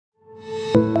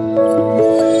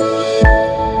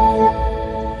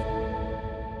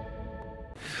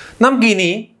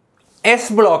നമുക്കിനി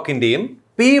S ബ്ലോക്കിൻ്റെയും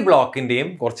P ബ്ലോക്കിൻ്റെയും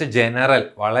കുറച്ച് general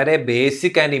വളരെ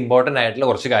ബേസിക് ആൻഡ് ഇമ്പോർട്ടൻ്റ് ആയിട്ടുള്ള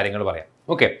കുറച്ച് കാര്യങ്ങൾ പറയാം.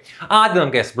 ഓക്കെ, ആദ്യം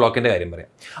നമുക്ക് എസ് ബ്ലോക്കിൻ്റെ കാര്യം പറയാം.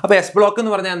 അപ്പോൾ എസ് ബ്ലോക്ക്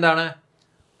എന്ന് പറഞ്ഞാൽ എന്താണ്?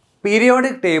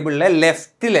 പീരിയോഡിക് ടേബിളിലെ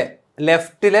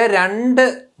ലെഫ്റ്റിലെ രണ്ട്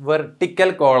വെർട്ടിക്കൽ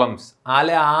കോളംസ്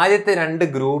അല്ലെ ആദ്യത്തെ രണ്ട്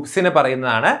ഗ്രൂപ്പ്സിന്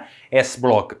പറയുന്നതാണ് എസ്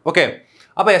ബ്ലോക്ക്. ഓക്കെ,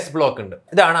 അപ്പോൾ എസ് ബ്ലോക്ക് ഉണ്ട്.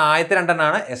 ഇതാണ് ആദ്യത്തെ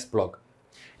രണ്ടെണ്ണമാണ് എസ് ബ്ലോക്ക്.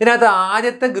 ഇതിനകത്ത്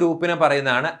ആദ്യത്തെ ഗ്രൂപ്പിനെ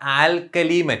പറയുന്നതാണ്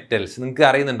ആൽക്കലി മെറ്റൽസ്. നിങ്ങൾക്ക്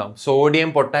അറിയുന്നുണ്ടാവും, സോഡിയം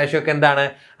പൊട്ടാഷ്യം ഒക്കെ എന്താണ്?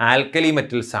 ആൽക്കലി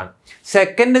മെറ്റൽസ് ആണ്.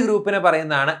 സെക്കൻഡ് ഗ്രൂപ്പിനെ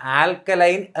പറയുന്നതാണ്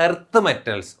ആൽക്കലൈൻ എർത്ത്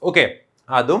മെറ്റൽസ്. ഓക്കെ,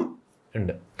 അതും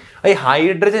ഉണ്ട്. ഈ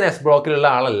ഹൈഡ്രജൻ എസ് ബ്ലോക്കിലുള്ള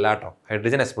ആളല്ല കേട്ടോ,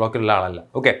 ഹൈഡ്രജൻ എസ് ബ്ലോക്കിലുള്ള ആളല്ല.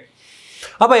 ഓക്കെ,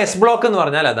 അപ്പോൾ എസ് ബ്ലോക്ക് എന്ന്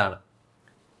പറഞ്ഞാൽ അതാണ്.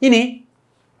 ഇനി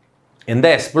എന്താ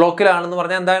എസ് ബ്ലോക്കിലാണെന്ന്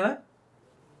പറഞ്ഞാൽ എന്താണ്?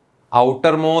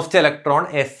 ഔട്ടർ മോസ്റ്റ് ഇലക്ട്രോൺ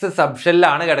എസ്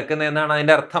സബ്ഷെല്ലാണ് കിടക്കുന്നത് എന്നാണ്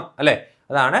അതിൻ്റെ അർത്ഥം അല്ലേ?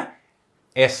 അതാണ്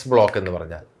എസ് ബ്ലോക്ക് എന്ന്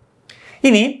പറഞ്ഞാൽ.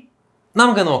 ഇനി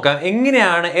നമുക്ക് നോക്കാം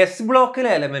എങ്ങനെയാണ് എസ് ബ്ലോക്കിലെ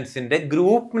എലമെൻസിൻ്റെ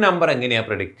ഗ്രൂപ്പ് നമ്പർ എങ്ങനെയാണ്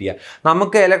പ്രെഡിക്റ്റ് ചെയ്യുക.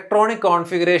 നമുക്ക് ഇലക്ട്രോണിക്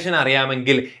കോൺഫിഗറേഷൻ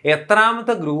അറിയാമെങ്കിൽ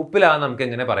എത്രാമത്തെ ഗ്രൂപ്പിലാണ് നമുക്ക്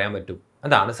എങ്ങനെ പറയാൻ പറ്റും?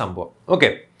 അതാണ് സംഭവം. ഓക്കെ,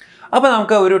 അപ്പോൾ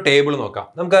നമുക്ക് ഒരു ടേബിൾ നോക്കാം,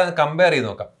 നമുക്ക് കമ്പയർ ചെയ്ത്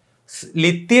നോക്കാം.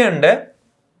 ലിത്തിയം ഉണ്ട്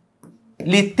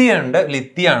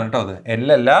ലിത്തിയാണ് കേട്ടോ, അത് എൽ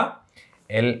അല്ല,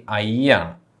 LI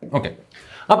ആണ്. ഓക്കെ,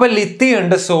 അപ്പോൾ ലിത്തിയം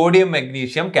ഉണ്ട്, സോഡിയം,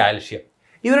 മെഗ്നീഷ്യം, കാൽഷ്യം.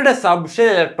 ഇവരുടെ സബ്ഷെൽ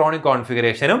ഇലക്ട്രോണിക്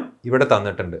കോൺഫിഗറേഷനും ഇവിടെ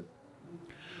തന്നിട്ടുണ്ട്.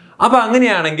 അപ്പോൾ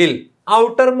അങ്ങനെയാണെങ്കിൽ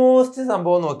ഔട്ടർ മോസ്റ്റ്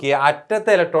സംഭവം നോക്കിയേ,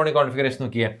 അറ്റത്തെ ഇലക്ട്രോണിക് കോൺഫിഗറേഷൻ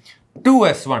നോക്കിയേ.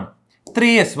 2s1,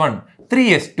 3s1,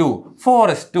 3s2,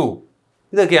 4s2,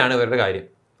 ഇതൊക്കെയാണ് ഇവരുടെ കാര്യം.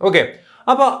 ഓക്കെ,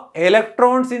 അപ്പോൾ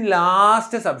ഇലക്ട്രോൺസ് ഇൻ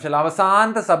ലാസ്റ്റ് സബ്ഷെൽ,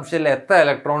 അവസാനത്തെ സബ്ഷെല്ലിൽ എത്ര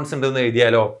ഇലക്ട്രോൺസ് ഉണ്ടെന്ന്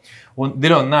എഴുതിയാലോ,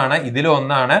 ഇതിലൊന്നാണ്,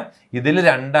 ഇതിലൊന്നാണ്, ഇതിൽ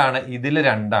രണ്ടാണ്, ഇതിൽ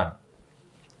രണ്ടാണ്.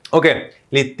 Okay,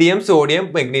 lithium, sodium,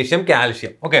 magnesium,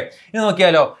 calcium. Okay, ഇത്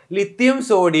നോക്കിയാലോ, lithium,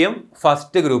 sodium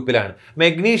first ഗ്രൂപ്പിലാണ്,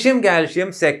 magnesium, calcium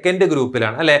second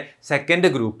ഗ്രൂപ്പിലാണ് അല്ലെ, സെക്കൻഡ്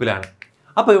ഗ്രൂപ്പിലാണ്.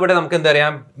 അപ്പോൾ ഇവിടെ നമുക്ക് എന്താ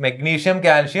പറയാം, മെഗ്നീഷ്യം,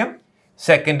 കാൽഷ്യം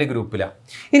സെക്കൻഡ് ഗ്രൂപ്പിലാണ്.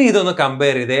 ഇനി ഇതൊന്ന്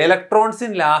കമ്പയർ ചെയ്ത് ഇലക്ട്രോൺസ്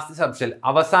ഇൻ ലാസ്റ്റ് സബ്ഷെൽ,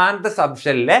 അവസാനത്തെ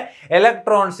സബ്ഷെല്ലിലെ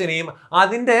ഇലക്ട്രോൺസിനെയും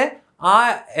അതിൻ്റെ ആ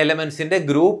എലമെന്റ്സിന്റെ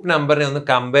ഗ്രൂപ്പ് നമ്പറിനെ ഒന്ന്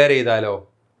കമ്പയർ ചെയ്താലോ,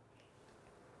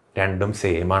 രണ്ടും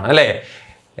സെയിം ആണ് അല്ലേ?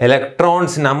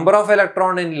 Electrons, number of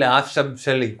electron in last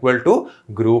subshell equal to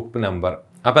group number.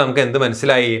 അപ്പൊ നമുക്ക് എന്ത്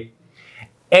മനസ്സിലായി?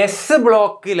 എസ്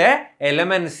ബ്ലോക്കിലെ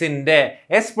എലമെന്റ്സിന്റെ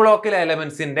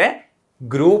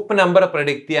ഗ്രൂപ്പ് നമ്പർ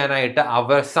പ്രെഡിക്റ്റ് ചെയ്യാനായിട്ട്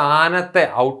അവസാനത്തെ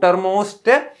outer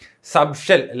most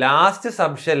subshell, last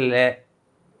സബ്ഷെല്ലിലെ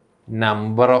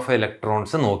number of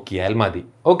electrons നോക്കിയാൽ മതി.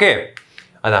 ഓക്കെ,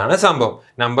 അതാണ് സംഭവം.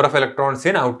 Number of electrons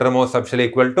in outer most subshell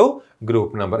equal to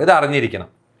group number. ഇത് അറിഞ്ഞിരിക്കണം.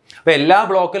 അപ്പോൾ എല്ലാ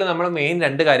ബ്ലോക്കിലും നമ്മൾ മെയിൻ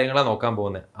രണ്ട് കാര്യങ്ങളാണ് നോക്കാൻ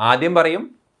പോകുന്നത്. ആദ്യം പറയും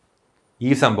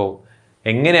ഈ സംഭവം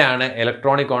എങ്ങനെയാണ്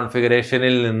ഇലക്ട്രോണിക്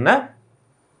കോൺഫിഗറേഷനിൽ നിന്ന്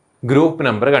ഗ്രൂപ്പ്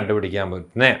നമ്പർ കണ്ടുപിടിക്കാൻ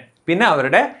പറ്റുന്നത്. പിന്നെ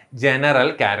അവരുടെ general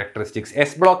characteristics,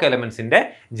 S block എലമെന്റ്സിന്റെ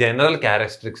general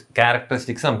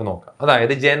characteristics നമുക്ക് നോക്കാം.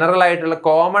 അതായത് ജനറൽ ആയിട്ടുള്ള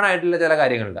കോമൺ ആയിട്ടുള്ള ചില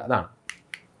കാര്യങ്ങളുണ്ട്, അതാണ്.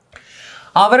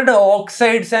 അവരുടെ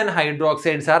oxides and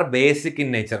hydroxides R basic in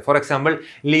nature. For example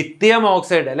lithium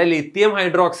oxide അല്ലെ ലിത്തിയം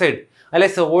ഹൈഡ്രോക്സൈഡ് അല്ലെ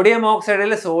സോഡിയം ഓക്സൈഡ്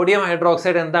അല്ലെ സോഡിയം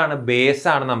ഹൈഡ്രോക്സൈഡ് എന്താണ്? ബേസ്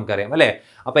ആണ് നമുക്കറിയാം അല്ലെ.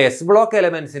 അപ്പൊ എസ് ബ്ലോക്ക്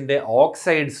എലമെന്റ്സിന്റെ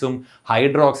ഓക്സൈഡ്സും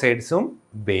ഹൈഡ്രോക്സൈഡ്സും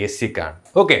ബേസിക് ആണ്.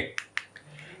 Okay,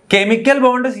 chemical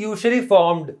bond is usually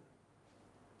formed.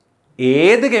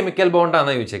 ഏത് കെമിക്കൽ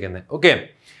ബോണ്ടാണെന്ന് ചോദിച്ചേക്കുന്നത്. ഓക്കെ,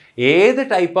 ഏത്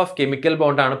ടൈപ്പ് ഓഫ് കെമിക്കൽ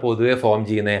ബോണ്ടാണ് പൊതുവെ ഫോം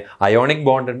ചെയ്യുന്നത്? അയോണിക്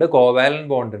ബോണ്ട് ഉണ്ട്, കോവാലന്റ്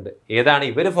ബോണ്ട് ഉണ്ട്. ഏതാണ്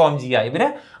ഇവർ ഫോം ചെയ്യുക? ഇവര്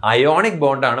അയോണിക്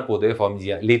ബോണ്ടാണ് പൊതുവെ ഫോം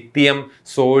ചെയ്യുക. ലിത്തിയം,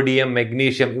 സോഡിയം,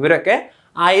 മെഗ്നീഷ്യം ഇവരൊക്കെ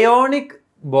അയോണിക്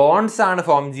ബോണ്ട്സ് ആണ്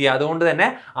ഫോം ചെയ്യുക. അതുകൊണ്ട് തന്നെ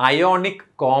അയോണിക്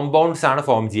കോമ്പൗണ്ട്സ് ആണ്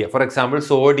ഫോം ചെയ്യുക. For example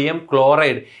sodium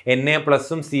chloride,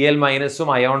 Na+ഉം Cl-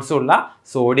 അയോൺസും ഉള്ള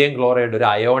സോഡിയം ക്ലോറൈഡ് ഒരു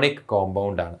അയോണിക്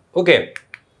കോമ്പൗണ്ട് ആണ്. Okay,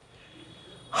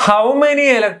 how many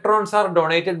electrons are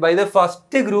donated by the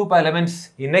first group elements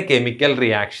in A chemical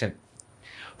reaction?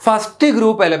 First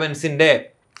group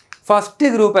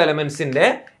എലമെന്റ്സിന്റെ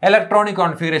electronic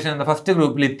configuration എന്ന first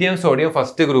group lithium, sodium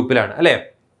first ഗ്രൂപ്പിലാണ് അല്ലെ.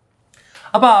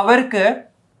 അപ്പൊ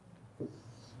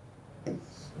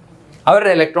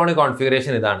അവരുടെ electronic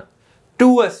configuration ഇതാണ്.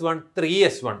 2s1,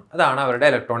 3s1 അതാണ് അവരുടെ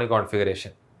electronic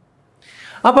configuration.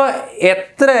 അപ്പോൾ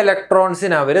എത്ര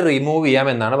ഇലക്ട്രോൺസിന് അവർ റിമൂവ് ചെയ്യാം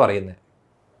എന്നാണ് പറയുന്നത്.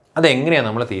 അതെങ്ങനെയാണ്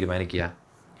നമ്മൾ തീരുമാനിക്കുക?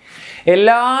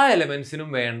 എല്ലാ എലമെന്റ്സിനും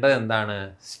വേണ്ടത് എന്താണ്?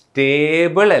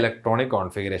 സ്റ്റേബിൾ ഇലക്ട്രോണിക്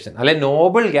കോൺഫിഗറേഷൻ അല്ലെ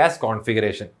നോബിൾ ഗ്യാസ്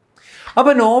കോൺഫിഗറേഷൻ.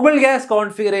 അപ്പോൾ നോബിൾ ഗ്യാസ്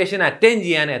കോൺഫിഗറേഷൻ അറ്റൈൻ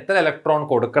ചെയ്യാൻ എത്ര ഇലക്ട്രോൺ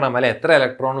കൊടുക്കണം അല്ലെ എത്ര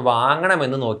ഇലക്ട്രോൺ വാങ്ങണം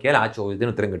എന്ന് നോക്കിയാൽ ആ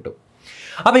ചോദ്യത്തിന് ഉത്തരം കിട്ടും.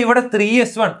 അപ്പോൾ ഇവിടെ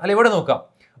 3s1 അല്ലെ, ഇവിടെ നോക്കാം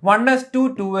 1s2,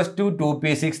 2s2,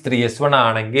 2p6, 3s1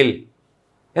 ആണെങ്കിൽ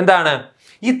എന്താണ്?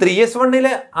 ഈ 3s1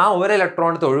 ആ ഒരു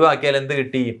ഇലക്ട്രോൺ ഒഴിവാക്കിയാൽ എന്ത്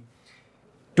കിട്ടി?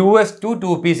 2s2,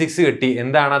 2p6 കിട്ടി.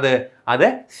 എന്താണത്? അത്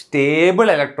സ്റ്റേബിൾ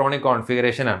ഇലക്ട്രോണിക്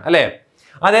കോൺഫിഗറേഷൻ ആണ് അല്ലേ.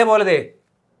 അതേപോലെ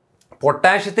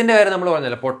പൊട്ടാഷ്യത്തിൻ്റെ കാര്യം നമ്മൾ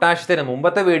പറഞ്ഞല്ലോ, പൊട്ടാഷ്യത്തിന്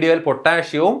മുമ്പത്തെ വീഡിയോയിൽ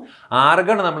പൊട്ടാഷ്യവും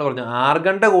ആർഗൺ നമ്മൾ പറഞ്ഞു,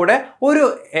 ആർഗണിൻ്റെ കൂടെ ഒരു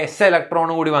എസ്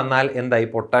ഇലക്ട്രോണും കൂടി വന്നാൽ എന്തായി?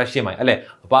 പൊട്ടാഷ്യമായി അല്ലേ.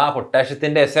 അപ്പോൾ ആ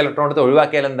പൊട്ടാഷ്യത്തിൻ്റെ എസ് ഇലക്ട്രോൺ എടുത്ത്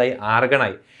ഒഴിവാക്കിയാൽ എന്തായി?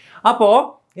 ആർഗണായി. അപ്പോൾ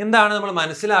എന്താണ് നമ്മൾ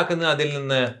മനസ്സിലാക്കുന്നത് അതിൽ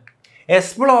നിന്ന്?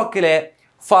 എസ് ബ്ലോക്കിലെ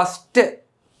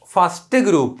ഫസ്റ്റ്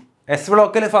ഗ്രൂപ്പ്, എസ്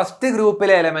ബ്ലോക്കിലെ ഫസ്റ്റ്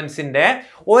ഗ്രൂപ്പിലെ എലമെൻസിൻ്റെ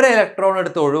ഒരു ഇലക്ട്രോൺ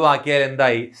എടുത്ത് ഒഴിവാക്കിയാൽ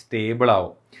എന്തായി? സ്റ്റേബിൾ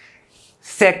ആവും.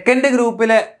 സെക്കൻഡ്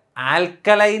ഗ്രൂപ്പിലെ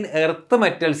ആൽക്കലൈൻ എർത്ത്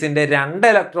മെറ്റൽസിൻ്റെ 2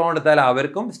 ഇലക്ട്രോൺ എടുത്താൽ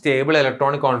അവർക്കും സ്റ്റേബിൾ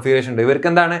ഇലക്ട്രോണിക് കോൺഫിഗറേഷൻ ഉണ്ട്. ഇവർക്ക്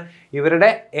എന്താണ്? ഇവരുടെ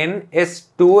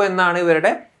NS2 എന്നാണ്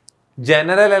ഇവരുടെ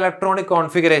ജനറൽ ഇലക്ട്രോണിക്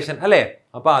കോൺഫിഗറേഷൻ അല്ലേ.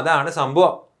 അപ്പോൾ അതാണ്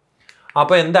സംഭവം.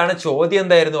 അപ്പോൾ എന്താണ് ചോദ്യം?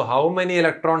 എന്തായിരുന്നു? How many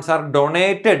electrons are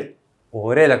donated?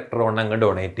 ഓരോ ഇലക്ട്രോൺ അങ്ങ്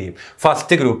ഡൊണേറ്റ് ചെയ്യും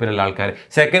ഫസ്റ്റ് ഗ്രൂപ്പിലുള്ള ആൾക്കാർ.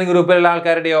 സെക്കൻഡ് ഗ്രൂപ്പിലുള്ള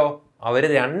ആൾക്കാരുടെയോ അവർ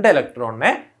 2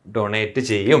 ഇലക്ട്രോണിനെ ഡൊണേറ്റ്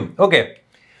ചെയ്യും. ഓക്കെ.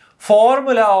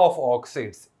 Formula of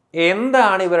oxides.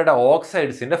 എന്താണ് ഇവരുടെ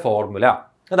ഓക്സൈഡ്സിൻ്റെ ഫോർമുല?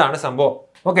 അതാണ് സംഭവം.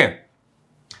 ഓക്കെ.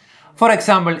 ഫോർ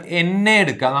എക്സാമ്പിൾ Na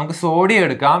എടുക്കാം, നമുക്ക് സോഡിയം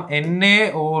എടുക്കാം.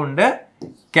 NaO ഉണ്ട്,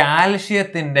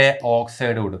 കാൽഷ്യത്തിൻ്റെ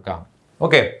ഓക്സൈഡ് കൊടുക്കാം.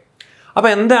 ഓക്കെ. അപ്പോൾ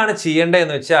എന്താണ്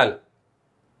ചെയ്യേണ്ടതെന്ന് വെച്ചാൽ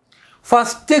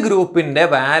ഫസ്റ്റ് ഗ്രൂപ്പിൻ്റെ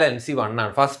വാലൻസി 1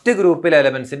 ആണ്. ഫസ്റ്റ് ഗ്രൂപ്പിലെ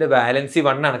എലമെൻസിൻ്റെ വാലൻസി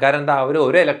 1 ആണ്. കാരണം എന്താ? അവർ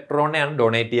ഒരു ഇലക്ട്രോണിനെയാണ്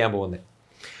ഡൊണേറ്റ് ചെയ്യാൻ പോകുന്നത്.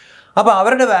 അപ്പോൾ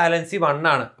അവരുടെ വാലൻസി 1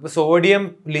 ആണ്. അപ്പോൾ സോഡിയം,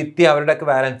 ലിത്യം അവരുടെയൊക്കെ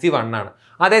വാലൻസി 1 ആണ്.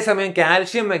 അതേസമയം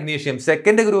കാൽഷ്യം, മഗ്നീഷ്യം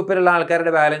സെക്കൻഡ് ഗ്രൂപ്പിലുള്ള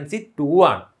ആൾക്കാരുടെ വാലൻസി 2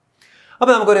 ആണ്.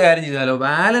 അപ്പോൾ നമുക്കൊരു കാര്യം ചെയ്താലോ,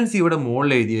 വാലൻസി ഇവിടെ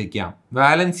മുകളിൽ എഴുതി വയ്ക്കാം.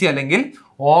 വാലൻസി അല്ലെങ്കിൽ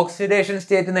ഓക്സിഡേഷൻ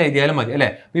സ്റ്റേറ്റ് എന്ന് എഴുതിയാലും മതി അല്ലേ.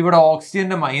 അപ്പോൾ ഇവിടെ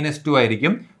ഓക്സിജൻ്റെ -2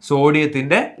 ആയിരിക്കും,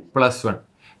 സോഡിയത്തിൻ്റെ +1,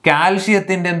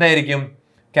 കാൽഷ്യത്തിൻ്റെ എന്തായിരിക്കും?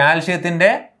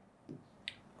 കാൽഷ്യത്തിൻ്റെ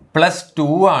 +2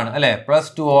 ആണ് അല്ലേ.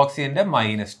 +2, ഓക്സിജൻ്റെ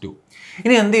 -2.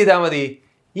 ഇനി എന്ത് ചെയ്താൽ മതി?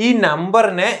 ഈ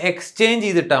നമ്പറിനെ എക്സ്ചേഞ്ച്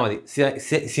ചെയ്തിട്ടാൽ മതി.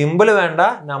 സിമ്പിൾ വേണ്ട,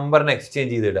 നമ്പറിനെ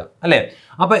എക്സ്ചേഞ്ച് ചെയ്തിടുക അല്ലേ.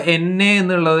 അപ്പോൾ Na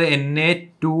എന്നുള്ളത്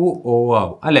Na2O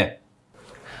ആവും അല്ലേ.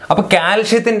 അപ്പോൾ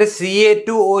കാൽഷ്യത്തിൻ്റെ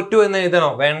Ca2O2 എന്ന് എഴുതണോ?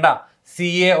 വേണ്ട,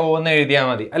 CaO എന്ന് എഴുതിയാൽ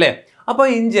മതി അല്ലേ. അപ്പോൾ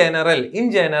ഇൻ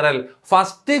ജനറൽ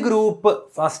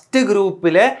ഫസ്റ്റ്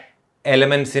ഗ്രൂപ്പിലെ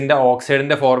എലമെൻസിൻ്റെ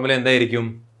ഓക്സൈഡിൻ്റെ ഫോർമുല എന്തായിരിക്കും?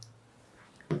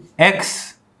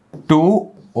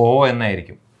 X2O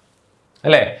എന്നായിരിക്കും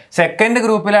അല്ലേ. സെക്കൻഡ്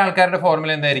ഗ്രൂപ്പിലെ ആൾക്കാരുടെ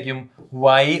ഫോർമുല എന്തായിരിക്കും?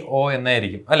 YO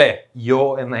എന്നായിരിക്കും അല്ലേ, യോ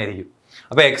എന്നായിരിക്കും.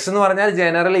 അപ്പോൾ എക്സ് എന്ന് പറഞ്ഞാൽ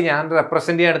ജനറലി ഞാൻ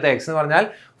റെപ്രസെൻറ്റ് ചെയ്യാൻ എടുത്ത എക്സ് എന്ന് പറഞ്ഞാൽ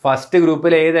ഫസ്റ്റ്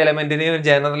ഗ്രൂപ്പിൽ ഏത് എലമെൻറ്റിനെയും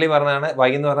ജനറലി പറഞ്ഞാണ്.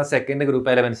 Y എന്ന് പറഞ്ഞാൽ സെക്കൻഡ് ഗ്രൂപ്പ്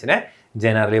എലമെൻസിനെ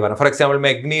ജനറലി പറഞ്ഞു. ഫോർ എക്സാമ്പിൾ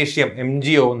മെഗ്നീഷ്യം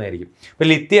MgO എന്നായിരിക്കും. ഇപ്പോൾ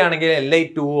ലിത്യം ആണെങ്കിൽ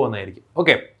Li2O എന്നായിരിക്കും.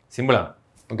 ഓക്കെ, സിമ്പിളാണ്.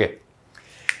 ഓക്കെ.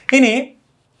 ഇനി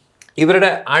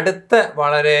ഇവരുടെ അടുത്ത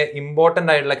വളരെ ഇമ്പോർട്ടൻ്റ്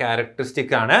ആയിട്ടുള്ള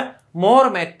ക്യാരക്ടറിസ്റ്റിക് ആണ് more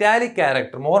metallic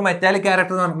character.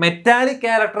 Metallic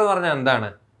character എന്ന് പറഞ്ഞാൽ എന്താണ്?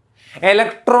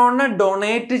 ഇലക്ട്രോണിനെ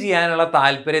ഡൊണേറ്റ് ചെയ്യാനുള്ള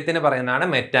താല്പര്യത്തിന് പറയുന്നതാണ്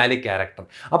മെറ്റാലിക് ക്യാരക്ടർ.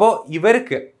 അപ്പോൾ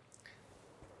ഇവർക്ക്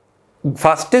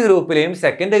first ഗ്രൂപ്പിലെയും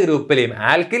second ഗ്രൂപ്പിലെയും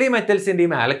alkali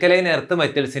മെറ്റൽസിൻ്റെയും alkaline earth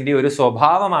മെറ്റൽസിൻ്റെയും ഒരു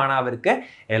സ്വഭാവമാണ് അവർക്ക്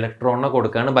ഇലക്ട്രോണിനെ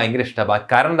കൊടുക്കാൻ ഭയങ്കര ഇഷ്ടമാണ്.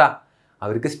 കാരണം എന്താ?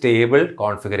 അവർക്ക് സ്റ്റേബിൾ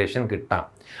കോൺഫിഗറേഷൻ കിട്ടാം.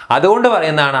 അതുകൊണ്ട്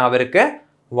പറയുന്നതാണ് അവർക്ക്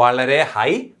വളരെ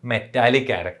ഹൈ മെറ്റാലിക്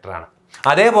ക്യാരക്ടറാണ്.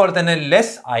 അതേപോലെ തന്നെ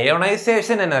less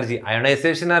ionisation energy.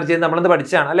 Ionisation energy നമ്മളത്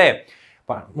പഠിച്ചാണ് അല്ലേ,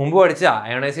 മുമ്പ് പഠിച്ച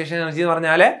അയോണൈസേഷൻ എനർജി എന്ന്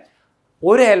പറഞ്ഞാൽ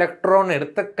ഒരു ഇലക്ട്രോൺ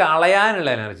എടുത്ത് കളയാനുള്ള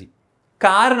എനർജി.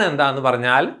 കാരണം എന്താന്ന്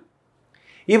പറഞ്ഞാൽ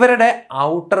ഇവരുടെ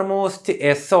ഔട്ടർമോസ്റ്റ്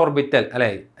എസ് ഓർബിറ്റൽ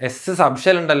അല്ലേ, എസ്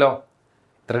സബ്ഷെൽ ഉണ്ടല്ലോ.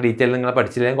 ഇത്ര ഡീറ്റെയിൽ നിങ്ങൾ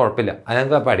പഠിച്ചില്ലെങ്കിൽ കുഴപ്പമില്ല, അത്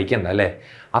നിങ്ങൾക്ക് പഠിക്കണ്ട അല്ലേ.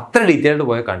 അത്ര ഡീറ്റെയിൽഡ്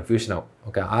പോയ കൺഫ്യൂഷൻ ആവും.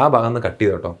 ഓക്കെ, ആ ഭാഗം ഒന്ന് കട്ട്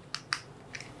ചെയ്ത് കേട്ടോ.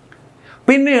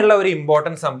 പിന്നെയുള്ള ഒരു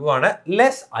ഇമ്പോർട്ടൻറ്റ് സംഭവമാണ്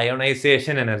ലെസ്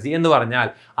അയോണൈസേഷൻ എനർജി എന്ന് പറഞ്ഞാൽ.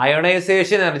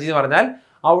 അയോണൈസേഷൻ എനർജി എന്ന് പറഞ്ഞാൽ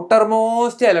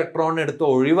ഔട്ടർമോസ്റ്റ് ഇലക്ട്രോൺ എടുത്ത്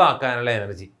ഒഴിവാക്കാനുള്ള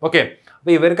എനർജി. ഓക്കെ,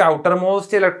 അപ്പോൾ ഇവർക്ക്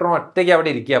ഔട്ടർമോസ്റ്റ് ഇലക്ട്രോൺ ഒറ്റയ്ക്ക് അവിടെ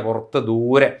ഇരിക്കുക പുറത്ത്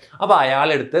ദൂരെ, അപ്പോൾ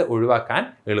അയാളെടുത്ത് ഒഴിവാക്കാൻ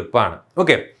എളുപ്പമാണ്.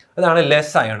 ഓക്കെ, അതാണ്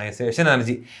less ionisation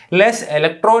energy. Less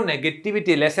electron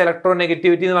negativity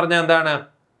എന്ന് പറഞ്ഞാൽ എന്താണ്?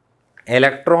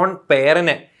 ഇലക്ട്രോൺ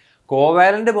പെയറിനെ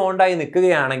കോവാലന്റ് ബോണ്ടായി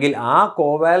നിൽക്കുകയാണെങ്കിൽ ആ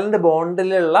കോവാലന്റ്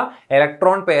ബോണ്ടിലുള്ള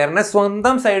ഇലക്ട്രോൺ പെയറിനെ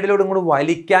സ്വന്തം സൈഡിലൂടെ കൂടി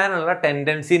വലിക്കാനുള്ള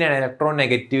ടെൻഡൻസിനാണ് ഇലക്ട്രോൺ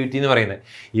നെഗറ്റിവിറ്റി എന്ന് പറയുന്നത്.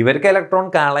 ഇവർക്ക് ഇലക്ട്രോൺ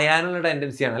കളയാനുള്ള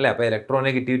ടെൻഡൻസിയാണ് അല്ലേ, അപ്പോൾ ഇലക്ട്രോൺ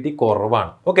നെഗറ്റിവിറ്റി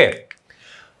കുറവാണ്. ഓക്കെ,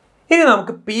 ഇനി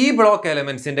നമുക്ക് പി ബ്ലോക്ക്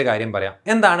എലമെന്റ്സിന്റെ കാര്യം പറയാം.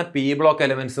 എന്താണ് പി ബ്ലോക്ക്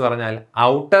എലമെന്റ്സ് പറഞ്ഞാൽ?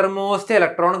 ഔട്ടർ മോസ്റ്റ്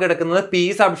ഇലക്ട്രോൺ കിടക്കുന്നത് പി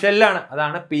സബ്ഷെല്ലാണ്.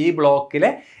 അതാണ് പി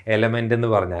ബ്ലോക്കിലെ എലമെന്റ് എന്ന്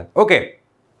പറഞ്ഞാൽ. ഓക്കെ,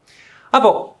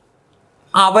 അപ്പോൾ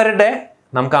അവരുടെ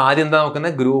നമുക്ക് ആദ്യം എന്താ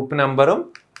നോക്കുന്നത്? ഗ്രൂപ്പ് നമ്പറും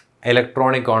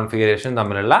ഇലക്ട്രോണിക് കോൺഫിഗറേഷൻ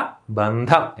തമ്മിലുള്ള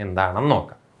ബന്ധം എന്താണെന്ന്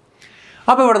നോക്കാം.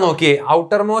 അപ്പോൾ ഇവിടെ നോക്കിയേ,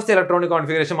 ഔട്ടർ മോസ്റ്റ് ഇലക്ട്രോണിക്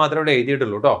കോൺഫിഗറേഷൻ മാത്രമേ ഇവിടെ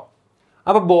എഴുതിയിട്ടുള്ളൂ കേട്ടോ.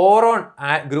 അപ്പോൾ ബോറോൺ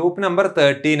ഗ്രൂപ്പ് നമ്പർ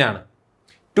 13 ആണ്,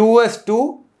 2s2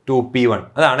 2p1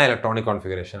 അതാണ് ഇലക്ട്രോണിക്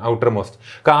കോൺഫിഗറേഷൻ ഔട്ടർ മോസ്റ്റ്.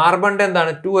 കാർബണിന്റെ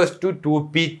എന്താണ്? 2s2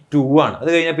 2p2 ആണ്. അത്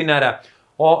കഴിഞ്ഞാൽ പിന്നെ ആരാ?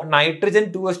 Nitrogen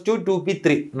 2s2 2p3,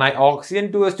 oxygen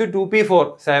 2s2 2p4,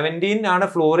 17 ആണ്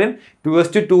ഫ്ലോറിൻ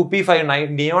 2s2 2p5,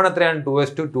 നിയോൺ എത്രയാണ്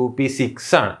 2s2 2p6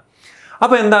 ആണ്.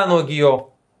 അപ്പൊ എന്താ നോക്കിയോ,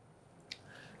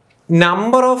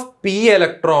 നമ്പർ ഓഫ് പി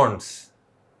ഇലക്ട്രോൺസ്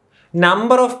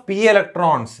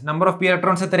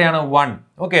എത്രയാണ് 1.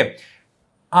 ഓക്കെ,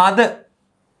 അത്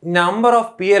നമ്പർ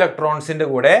ഓഫ് പി ഇലക്ട്രോൺസിന്റെ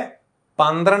കൂടെ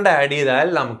 12 ആഡ് ചെയ്താൽ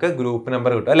നമുക്ക് ഗ്രൂപ്പ്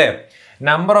നമ്പർ കിട്ടും അല്ലേ.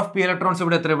 നമ്പർ ഓഫ് പി ഇലക്ട്രോൺസ്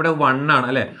ഇവിടെ എത്ര, ഇവിടെ 1 ആണ്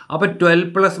അല്ലേ. അപ്പൊ 12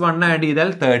 + 1 ആഡ് ചെയ്താൽ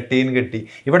 13 കിട്ടി.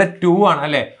 ഇവിടെ 2 ആണ്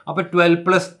അല്ലേ, അപ്പൊ 12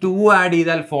 + 2 ആഡ്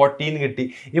ചെയ്താൽ 14 കിട്ടി.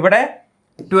 ഇവിടെ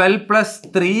 12 +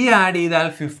 3 ആഡ് ചെയ്താൽ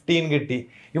 15 കിട്ടി.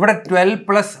 ഇവിടെ 12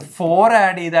 + 4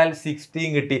 ആഡ് ചെയ്താൽ 16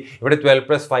 കിട്ടി. ഇവിടെ 12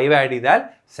 + 5 ആഡ് ചെയ്താൽ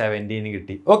 17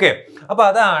 കിട്ടി. ഓക്കെ, അപ്പൊ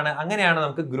അങ്ങനെയാണ്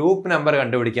നമുക്ക് ഗ്രൂപ്പ് നമ്പർ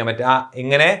കണ്ടുപിടിക്കാൻ പറ്റുക.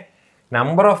 ഇങ്ങനെ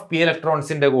നമ്പർ ഓഫ് പി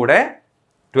ഇലക്ട്രോൺസിന്റെ കൂടെ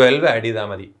 12 ആഡ് ചെയ്താൽ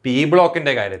മതി പി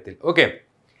ബ്ലോക്കിന്റെ കാര്യത്തിൽ. ഓക്കെ,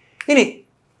 ഇനി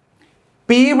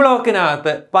പി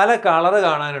ബ്ലോക്കിനകത്ത് പല കളർ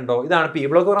കാണാനുണ്ടോ? ഇതാണ് പി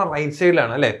ബ്ലോക്ക് പറഞ്ഞാൽ റൈറ്റ്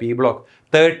സൈഡിലാണ് അല്ലേ. P block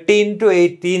 13 to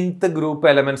 18th group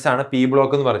elements ആണ് പി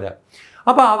ബ്ലോക്ക് എന്ന് പറഞ്ഞാൽ.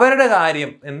 അപ്പൊ അവരുടെ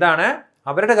കാര്യം എന്താണ്?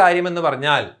 അവരുടെ കാര്യം എന്ന്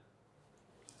പറഞ്ഞാൽ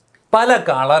പല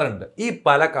കളർ ഉണ്ട്. ഈ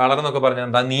പല കളർ എന്നൊക്കെ പറഞ്ഞാൽ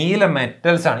എന്താ? നീല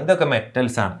മെറ്റൽസ് ആണ്, ഇതൊക്കെ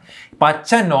മെറ്റൽസ് ആണ്. പച്ച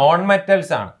നോൺ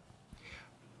മെറ്റൽസ് ആണ്.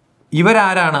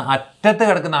 ഇവരാരാണ്? അറ്റത്ത്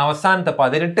കിടക്കുന്ന അവസാനത്തെ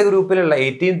 18 ഗ്രൂപ്പിലുള്ള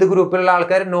 18th ഗ്രൂപ്പിലുള്ള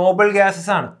ആൾക്കാർ നോബിൾ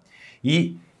ഗ്യാസസ് ആണ്.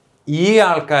 ഈ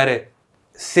ആൾക്കാർ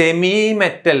സെമി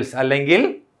മെറ്റൽസ് അല്ലെങ്കിൽ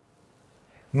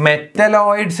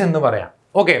മെറ്റലോയിഡ്സ് എന്ന് പറയാം.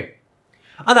 ഓക്കെ,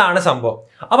 അതാണ് സംഭവം.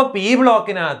 അപ്പൊ പി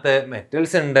ബ്ലോക്കിനകത്ത്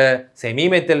മെറ്റൽസ് ഉണ്ട്, സെമി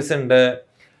മെറ്റൽസ് ഉണ്ട്,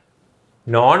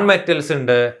 നോൺ മെറ്റൽസ്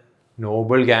ഉണ്ട്,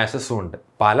 നോബിൾ ഗ്യാസസും ഉണ്ട്.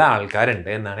 പല ആൾക്കാരുണ്ട്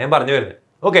എന്നാണ് ഞാൻ പറഞ്ഞു വരുന്നത്.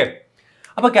 ഓക്കെ,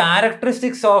 അപ്പൊ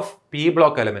characteristics of P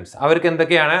block elements അവർക്ക്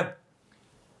എന്തൊക്കെയാണ്?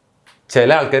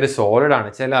 ചില ആൾക്കാർ സോളിഡ് ആണ്,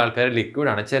 ചില ആൾക്കാർ ലിക്വിഡ്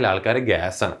ആണ്, ചില ആൾക്കാർ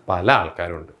ഗ്യാസ് ആണ്, പല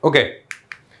ആൾക്കാരുണ്ട്. Okay,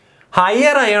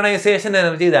 higher ionisation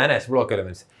energy than S block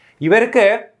elements. ഇവർക്ക്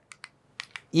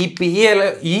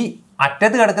ഈ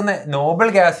അറ്റത്ത് കിടക്കുന്ന നോബിൾ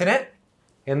ഗ്യാസിന്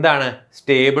എന്താണ്?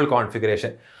 Stable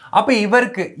configuration. അപ്പൊ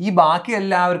ഇവർക്ക് ഈ ബാക്കി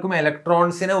എല്ലാവർക്കും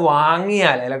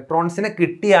ഇലക്ട്രോൺസിനെ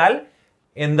കിട്ടിയാൽ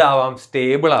എന്താവാം?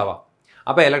 സ്റ്റേബിൾ ആവാം.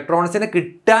 അപ്പൊ ഇലക്ട്രോൺസിനെ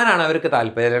കിട്ടാനാണ് അവർക്ക്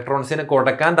താല്പര്യം, ഇലക്ട്രോൺസിനെ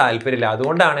കൊടുക്കാൻ താല്പര്യമില്ല.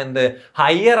 അതുകൊണ്ടാണ് എന്ത്?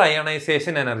 Higher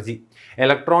ionisation energy.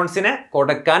 ഇലക്ട്രോൺസിനെ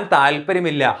കൊടുക്കാൻ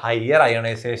താല്പര്യമില്ല, higher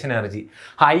ionisation energy.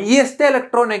 Highest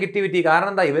electron negativity.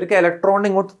 കാരണം എന്താ? ഇവർക്ക്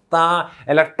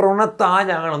ഇലക്ട്രോണിനെ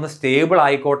ഞങ്ങളൊന്ന് സ്റ്റേബിൾ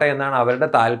ആയിക്കോട്ടെ എന്നാണ് അവരുടെ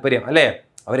താല്പര്യം അല്ലേ.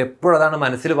 അവരെപ്പോഴും അതാണ്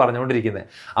മനസ്സിൽ പറഞ്ഞുകൊണ്ടിരിക്കുന്നത്.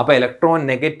 അപ്പോൾ ഇലക്ട്രോൺ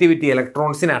നെഗറ്റിവിറ്റി,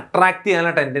 ഇലക്ട്രോൺസിനെ അട്രാക്ട്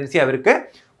ചെയ്യാനുള്ള ടെൻഡൻസി അവർക്ക്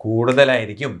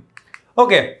കൂടുതലായിരിക്കും.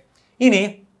 ഓക്കെ, ഇനി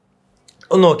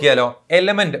ഒന്ന് നോക്കിയാലോ.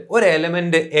 ഒരു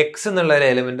എലമെന്റ് എക്സ് എന്നുള്ള ഒരു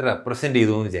എലമെന്റ് റെപ്രസെന്റ്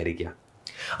ചെയ്തു എന്ന് വിചാരിക്കുക.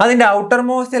 അതിന്റെ outer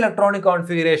most electronic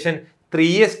configuration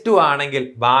 3s2 ആണെങ്കിൽ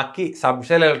ബാക്കി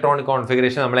സബ്ഷെൽ ഇലക്ട്രോണിക്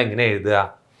കോൺഫിഗറേഷൻ നമ്മൾ എങ്ങനെ എഴുതുക?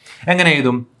 എങ്ങനെ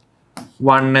എഴുതും?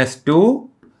 1s2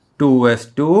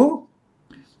 2s2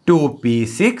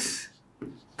 2p6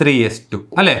 3s2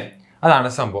 അല്ലേ. അതാണ്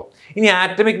സംഭവം. ഇനി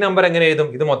ആറ്റമിക് നമ്പർ എങ്ങനെ എഴുതും?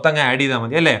 ഇത് മൊത്തം അങ്ങ് ആഡ് ചെയ്താൽ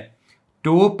മതി അല്ലേ.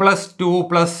 2 + 2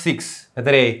 + 6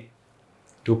 എത്രയായി?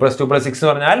 2 + 2 + 6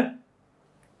 എന്ന് പറഞ്ഞാൽ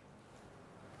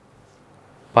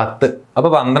 10. അപ്പൊ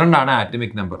 12 ആണ്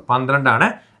ആറ്റമിക് നമ്പർ. 12 ആണ്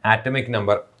ആറ്റമിക്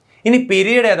നമ്പർ. ഇനി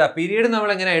പീരീഡ് ഏതാ? പീരീഡ് നമ്മൾ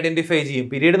എങ്ങനെ ഐഡന്റിഫൈ ചെയ്യും?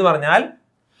 പീരീഡ് എന്ന് പറഞ്ഞാൽ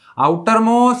ഔട്ടർ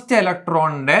മോസ്റ്റ്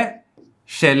ഇലക്ട്രോണിന്റെ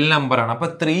ഷെൽ നമ്പർ ആണ്. അപ്പൊ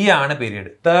 3 ആണ് പീരീഡ്.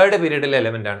 തേർഡ് പീരീഡിലെ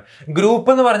എലമെന്റ് ആണ്. ഗ്രൂപ്പ്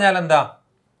എന്ന് പറഞ്ഞാൽ എന്താ?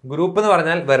 ഗ്രൂപ്പ് എന്ന്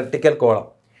പറഞ്ഞാൽ വെർട്ടിക്കൽ കോളം.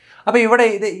 അപ്പൊ ഇവിടെ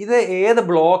ഇത് ഏത്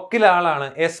ബ്ലോക്കിലാണ്?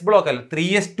 എസ് ബ്ലോക്ക് അല്ല,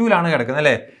 3s2ലാണ് കിടക്കുന്നത്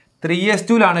അല്ലേ.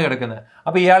 3s2ലാണ് കിടക്കുന്നത്.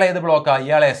 അപ്പൊ ഇയാൾ ഏത് ബ്ലോക്കാ?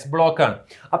 ഇയാൾ എസ് ബ്ലോക്കാണ്.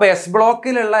 അപ്പൊ എസ്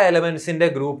ബ്ലോക്കിലുള്ള എലമെന്റ്സിന്റെ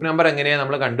ഗ്രൂപ്പ് നമ്പർ എങ്ങനെയാണ്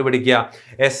നമ്മൾ കണ്ടുപിടിക്കുക?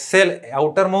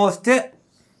 Outer most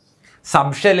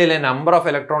സബ്ഷെല്ലിലെ number of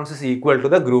electrons is equal to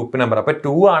the group number. അപ്പൊ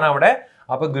 2 ആണ് അവിടെ.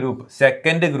 അപ്പൊ ഗ്രൂപ്പ്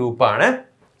സെക്കൻഡ് ഗ്രൂപ്പാണ്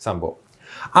സംഭവം.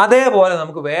 അതേപോലെ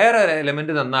നമുക്ക് വേറെ ഒരു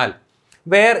എലമെന്റ് തന്നാൽ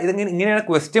ഇങ്ങനെയാണ്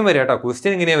ക്വസ്റ്റ്യൻ വരിക കേട്ടോ.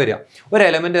 ക്വസ്റ്റ്യൻ ഇങ്ങനെയാണ് വരിക. ഒരു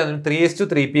എലമെന്റ് 3s2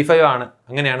 3p5 ആണ്,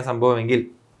 അങ്ങനെയാണ്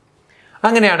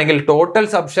അങ്ങനെയാണെങ്കിൽ ടോട്ടൽ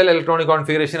സബ്ഷെൽ ഇലക്ട്രോണിക്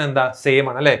കോൺഫിഗറേഷൻ എന്താ? സെയിം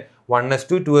ആണ് അല്ലേ.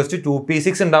 1s2 2s2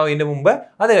 2p6 ഉണ്ടാവും ഇതിന്റെ മുമ്പ്.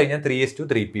 അത് കഴിഞ്ഞാൽ 3s2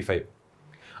 3p5.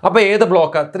 അപ്പൊ ഏത്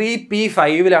ബ്ലോക്കാ?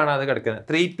 3p5ലാണ് അത് കിടക്കുന്നത്.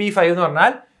 3p5 എന്ന്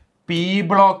പറഞ്ഞാൽ പി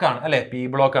ബ്ലോക്ക് ആണ് അല്ലെ. പി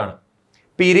ബ്ലോക്ക് ആണ്.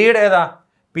 പീരീഡ് ഏതാ?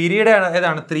 പീരീഡ്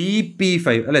ഏതാണ്?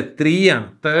 3p5 അല്ലെ. 3 ആണ്.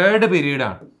 തേർഡ് പീരീഡ്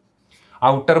ആണ്.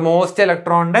 ഔട്ടർ മോസ്റ്റ്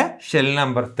ഇലക്ട്രോണിന്റെ ഷെൽ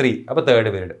നമ്പർ 3. അപ്പൊ തേർഡ്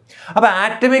പീരീഡ്. അപ്പൊ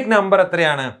ആറ്റമിക് നമ്പർ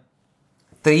എത്രയാണ്?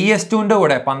 3s2ന്റെ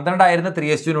കൂടെ 12 ആയിരുന്ന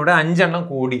 3s2ന്റെ കൂടെ 5 എണ്ണം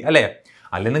കൂടി അല്ലെ.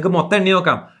 അല്ലെങ്കിൽ നിങ്ങൾക്ക് മൊത്തം എണ്ണി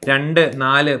നോക്കാം. 2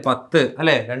 4 10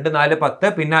 അല്ലെ. 2 4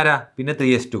 10 പിന്നെ ആരാ? പിന്നെ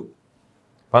 3s2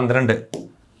 12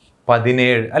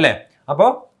 17 അല്ലെ. അപ്പോൾ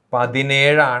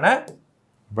 17 ആണ്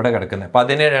ഇവിടെ കിടക്കുന്നത്.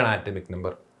 17 ആണ് ആറ്റമിക്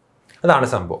നമ്പർ. അതാണ്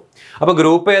സംഭവം. അപ്പൊ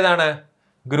ഗ്രൂപ്പ് ഏതാണ്?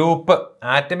 ഗ്രൂപ്പ്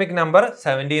ആറ്റമിക് നമ്പർ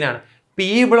 17 ആണ്.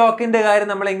 പി ബ്ലോക്കിന്റെ കാര്യം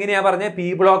നമ്മൾ എങ്ങനെയാ പറഞ്ഞത്? പി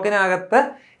ബ്ലോക്കിനകത്ത്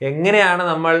എങ്ങനെയാണ്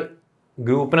നമ്മൾ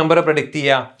ഗ്രൂപ്പ് നമ്പർ പ്രഡിക്റ്റ്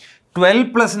ചെയ്യുക? 12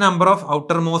 plus number of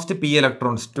outer most P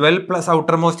electrons. 12 plus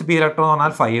outer most P electron എന്ന്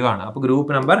പറഞ്ഞാൽ 5 ആണ്. അപ്പോൾ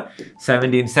ഗ്രൂപ്പ് നമ്പർ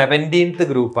 17th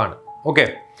ഗ്രൂപ്പാണ്. ഓക്കെ,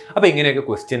 അപ്പോൾ ഇങ്ങനെയൊക്കെ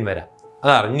ക്വസ്റ്റ്യൻ വരാം,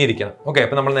 അത് അറിഞ്ഞിരിക്കണം. ഓക്കെ,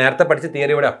 അപ്പോൾ നമ്മൾ നേരത്തെ പഠിച്ച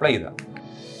തിയറി ഇവിടെ അപ്ലൈ ചെയ്താൽ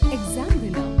Exam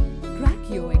Winner. Crack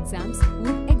your exams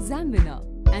with Exam Winner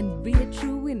and be a true